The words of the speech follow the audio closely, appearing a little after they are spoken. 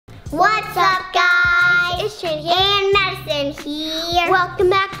What's up, guys? It's Trinity and Madison here. Welcome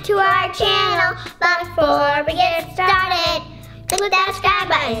back to our channel. But before we get started, click that subscribe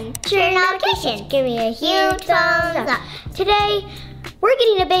button, turn notifications, give me a huge thumbs up. Today, we're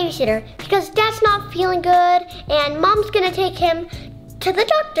getting a babysitter because Dad's not feeling good and Mom's gonna take him to the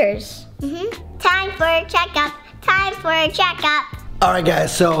doctors. Time for a checkup. Time for a checkup. Alright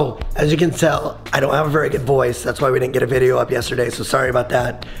guys, so as you can tell, I don't have a very good voice. That's why we didn't get a video up yesterday, so sorry about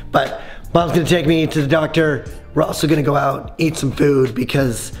that. But Mom's gonna take me to the doctor. We're also gonna go out, eat some food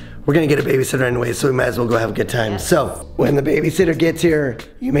because we're gonna get a babysitter anyway, so we might as well go have a good time. Yes. So, when the babysitter gets here,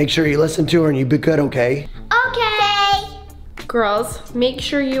 you make sure you listen to her and you be good, okay? Okay. Girls, make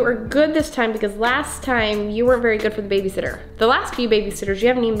sure you are good this time because last time you weren't very good for the babysitter. The last few babysitters, you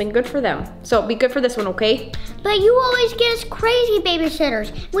haven't even been good for them. So be good for this one, okay? But you always get us crazy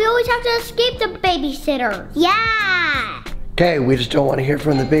babysitters. We always have to escape the babysitter. Yeah. Okay, we just don't want to hear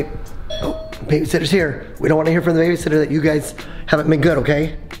from the babysitter's here. We don't want to hear from the babysitter that you guys haven't been good,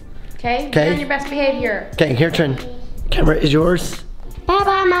 okay? Okay, be on your best behavior. Okay, here, Trin. Camera is yours.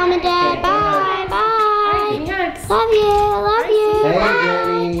 Bye-bye, Mom and Dad. Okay, bye. Bye. Hugs. Love you. Love you. Hey, Bye.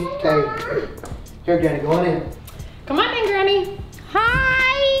 Granny. Okay. Here, Granny, go on in. Come on in, Granny.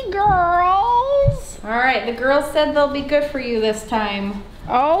 Hi, girls. All right, the girls said they'll be good for you this time.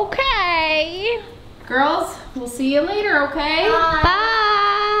 Okay. Girls, we'll see you later, okay? Bye.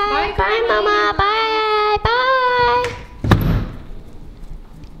 Bye, Bye, Granny. Mama. Bye. Bye.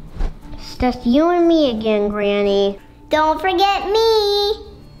 It's just you and me again, Granny. Don't forget me.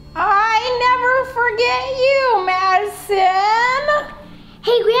 I never forget you, Madison.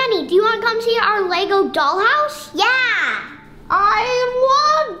 Hey, Granny, do you want to come see our Lego dollhouse? Yeah.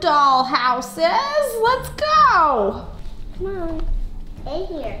 I love doll houses. Let's go. Come on. In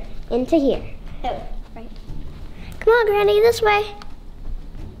here. Into here. Oh, right. Come on, Granny, this way.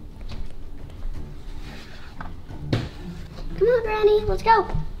 Come on, Granny, let's go.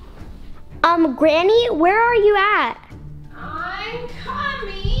 Granny, where are you at? I'm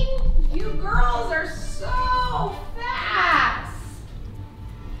coming. You girls are so fast.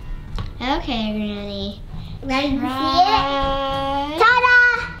 Okay, Granny. Ready to see it?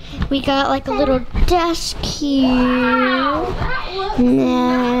 Ta-da! We got like a little desk here. Wow, that looks And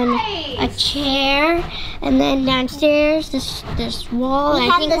then nice. a chair. And then downstairs, this wall.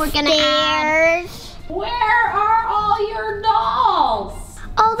 I think we're gonna add. Where are all your dolls?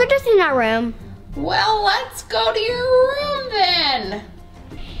 Oh, they're just in our room. Well, let's go to your room then.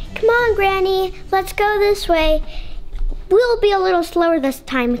 Come on, Granny. Let's go this way. We'll be a little slower this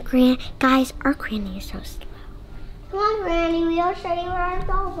time, guys. Our Granny is so slow. Come on, Granny. We'll show you where our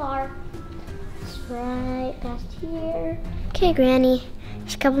dolls are. It's right past here. Okay, Granny.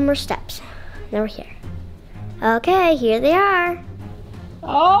 Just a couple more steps. Now we're here. Okay, here they are.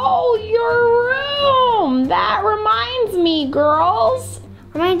 Oh, your room. That reminds me, girls.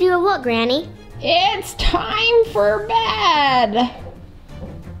 Remind you of what, Granny? It's time for bed.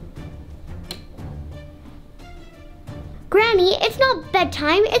 Granny, it's not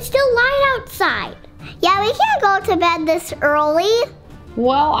bedtime. It's still light outside. Yeah, we can't go to bed this early.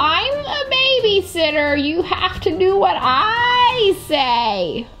 Well, I'm the babysitter. You have to do what I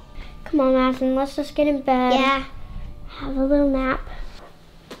say. Come on, Madison. Let's just get in bed. Yeah. Have a little nap.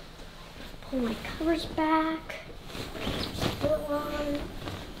 Pull my covers back. Put it on.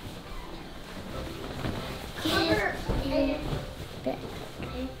 Cover in bed.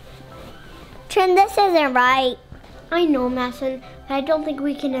 Trin, this isn't right. I know, Madison, but I don't think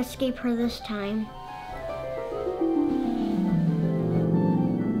we can escape her this time.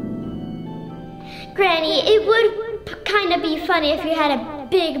 Granny, it would kind of be funny if you had a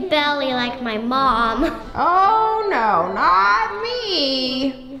big belly like my mom. Oh, no, not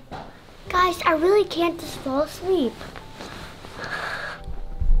me. Guys, I really can't just fall asleep.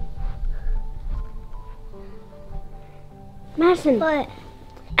 Madison, but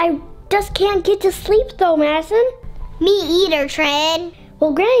I just can't get to sleep though, Madison. Me either, Trin.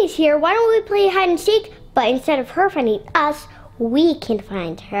 Well, Granny's here. Why don't we play hide and seek? But instead of her finding us, we can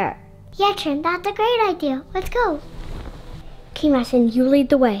find her. Yeah, Trin, that's a great idea. Let's go. Okay, Madison, you lead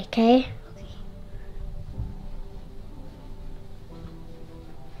the way, okay?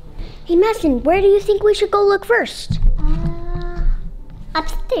 Hey, Madison, where do you think we should go look first?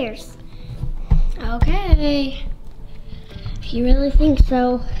 Upstairs. Okay. If you really think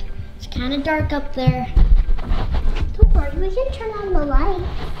so. It's kind of dark up there. Don't worry, we can turn on the light.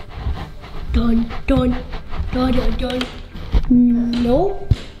 Dun, dun, dun, dun, dun.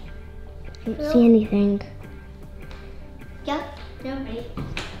 Nope. Don't see anything. Yep, no, right.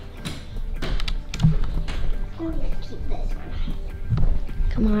 I'm gonna keep this one.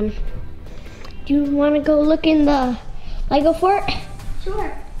 Come on. Do you want to go look in the Lego fort?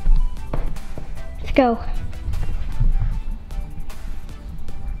 Sure. Let's go.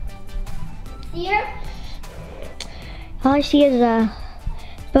 Here? All I see is a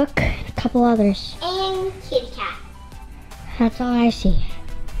book and a couple others. And kitty cat. That's all I see.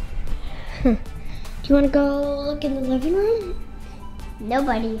 Do you want to go look in the living room?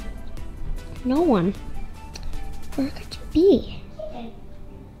 Nobody. No one. Where could you be?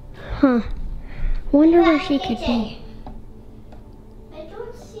 Huh. Wonder where she could be. I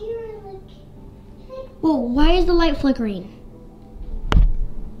don't see her like... Whoa, why is the light flickering?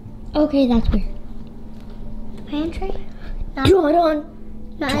 Okay, that's weird. The pantry? Not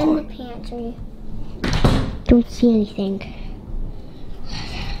in the pantry. Don't see anything.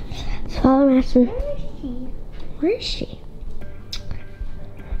 Follow Madison. Where is she?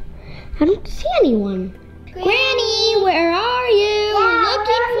 I don't see anyone. Granny, where are you? We're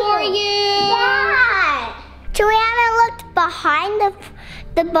looking for you. Yeah. So we haven't looked behind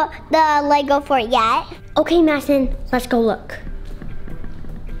the Lego fort yet. Okay, Madison, let's go look.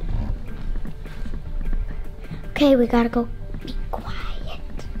 Okay, we gotta go be quiet.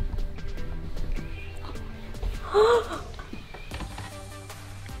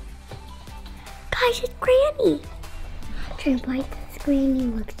 Guys, it's Granny. Why does Granny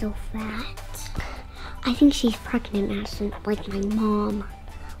look so fat? I think she's pregnant, Madison, like my mom.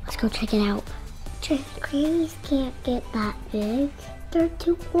 Let's go check it out. Grannies can't get that big. They're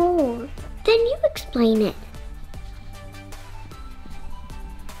too old. Then you explain it.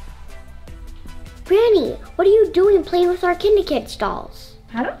 Granny, what are you doing playing with our KindiKids dolls?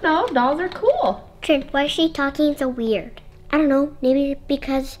 I don't know, dolls are cool. Trent, why is she talking so weird? I don't know, maybe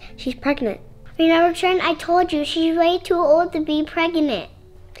because she's pregnant. Remember, Trent, I told you she's way too old to be pregnant.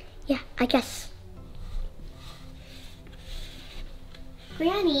 Yeah, I guess.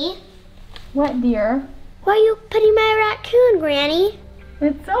 Granny? What, dear? Why are you petting my raccoon, Granny?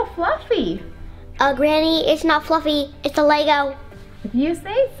 It's so fluffy. Granny, it's not fluffy, it's a Lego. If you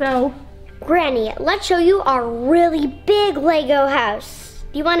say so. Granny, let's show you our really big Lego house.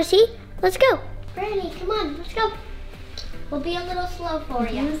 Do you want to see? Let's go. Granny, come on, let's go. We'll be a little slow for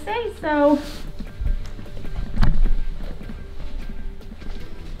you. You say so.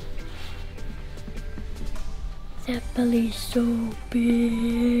 That belly's so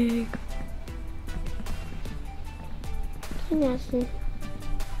big. Hey, Madison.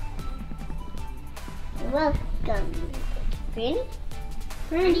 Welcome. Granny?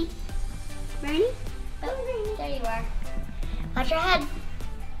 Granny? Granny? Oh, there you are. Watch your head.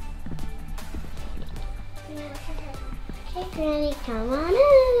 Okay, Granny, come on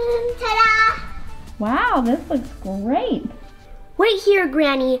in. Ta-da! Wow, this looks great. Wait here,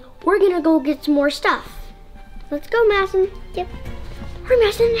 Granny. We're gonna go get some more stuff. Let's go, Madison. Yep. Hurry,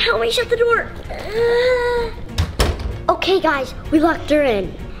 Madison, help me shut the door. Okay, guys, we locked her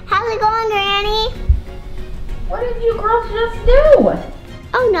in. How's it going, Granny? What did you girls just do?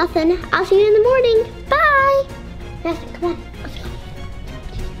 Oh, nothing. I'll see you in the morning. Bye. Madison, come on.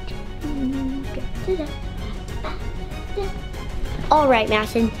 All right,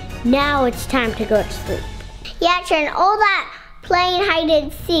 Madison. Now it's time to go to sleep. Yeah, Trent, all that playing hide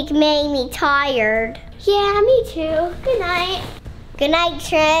and seek made me tired. Yeah, me too. Good night. Good night,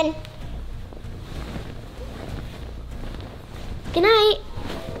 Trent. Good night.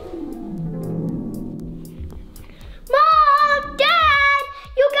 Mom! Dad!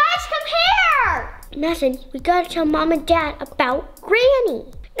 You guys come here! Madison, we gotta tell Mom and Dad about Granny.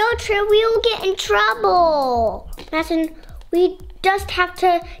 No, Trent, we will get in trouble. Madison, we just have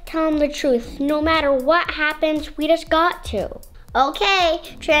to tell them the truth. No matter what happens, we just got to. Okay,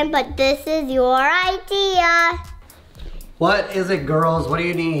 Trent, but this is your idea. What is it, girls? What do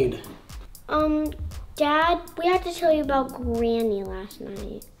you need? Dad, we have to tell you about Granny last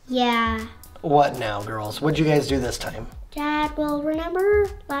night. Yeah. What now, girls? What'd you guys do this time? Dad, well, remember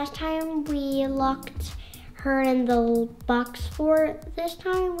last time we locked her in the box fort? This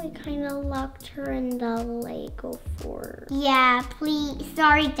time we kind of locked her in the Lego fort. Yeah, please.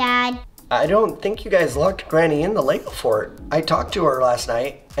 Sorry, Dad. I don't think you guys locked Granny in the Lego fort. I talked to her last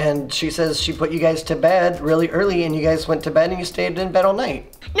night, and she says she put you guys to bed really early, and you guys went to bed and you stayed in bed all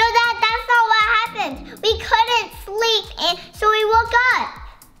night. No, Dad, that's not what happened. We couldn't sleep, and so we woke up.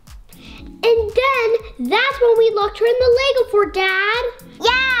 And then, that's when we locked her in the Lego fort, Dad.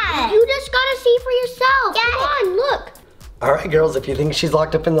 Yeah. You just gotta see for yourself. Yeah. Come on, look. All right, girls, if you think she's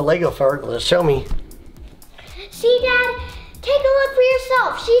locked up in the Lego fort, let's show me. See, Dad? Take a look for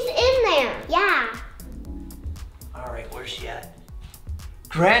yourself. She's in there. Yeah. All right, where's she at?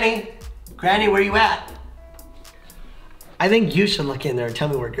 Granny? Granny, where you at? I think you should look in there and tell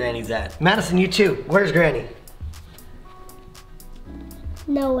me where Granny's at. Madison, you too. Where's Granny?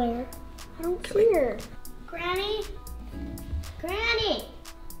 Nowhere. I don't care. Granny? Granny?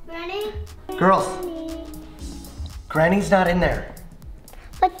 Granny? Girls. Granny. Granny's not in there.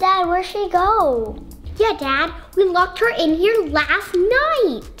 But Dad, where'd she go? Yeah, Dad, we locked her in here last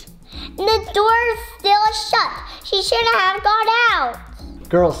night. The door's still shut. She shouldn't have gone out.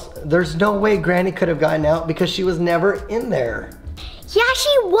 Girls, there's no way Granny could have gotten out because she was never in there. Yeah,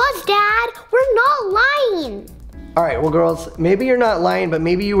 she was, Dad. We're not lying. All right, well, girls, maybe you're not lying, but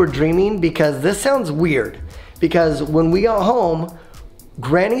maybe you were dreaming because this sounds weird. Because when we got home,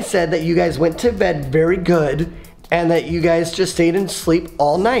 Granny said that you guys went to bed very good and that you guys just stayed in sleep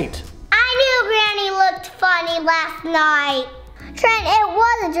all night. I knew Granny looked funny last night. Trent, it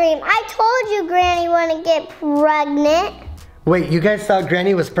was a dream. I told you Granny wouldn't get pregnant. Wait, you guys thought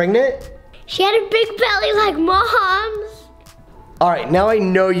Granny was pregnant? She had a big belly like Mom's. All right, now I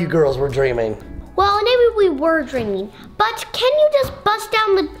know you girls were dreaming. Well, maybe we were dreaming, but can you just bust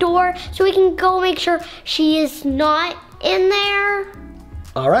down the door so we can go make sure she is not in there?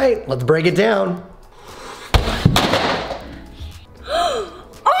 All right, let's break it down. Oh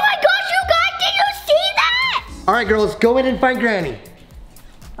my gosh, you guys, did you see that? All right, girls, go in and find Granny.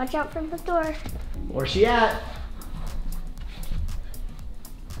 Watch out for the door. Where's she at?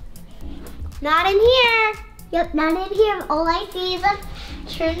 Not in here. Yep, not in here. All I see is a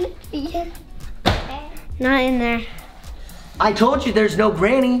Trinity. Not in there. I told you there's no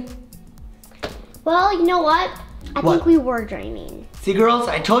Granny. Well, you know what? I What? think we were dreaming. See, girls,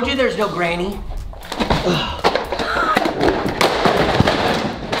 I told you there's no Granny.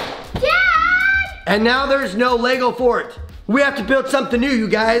 Dad! And now there's no Lego fort. We have to build something new, you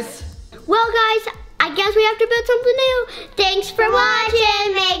guys. Well, guys, I guess we have to build something new. Thanks for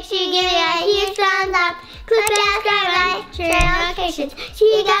watching. Make sure you give me a huge thumbs up. Click that subscribe button, share notifications. See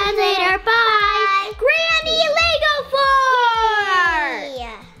you guys later. Bye.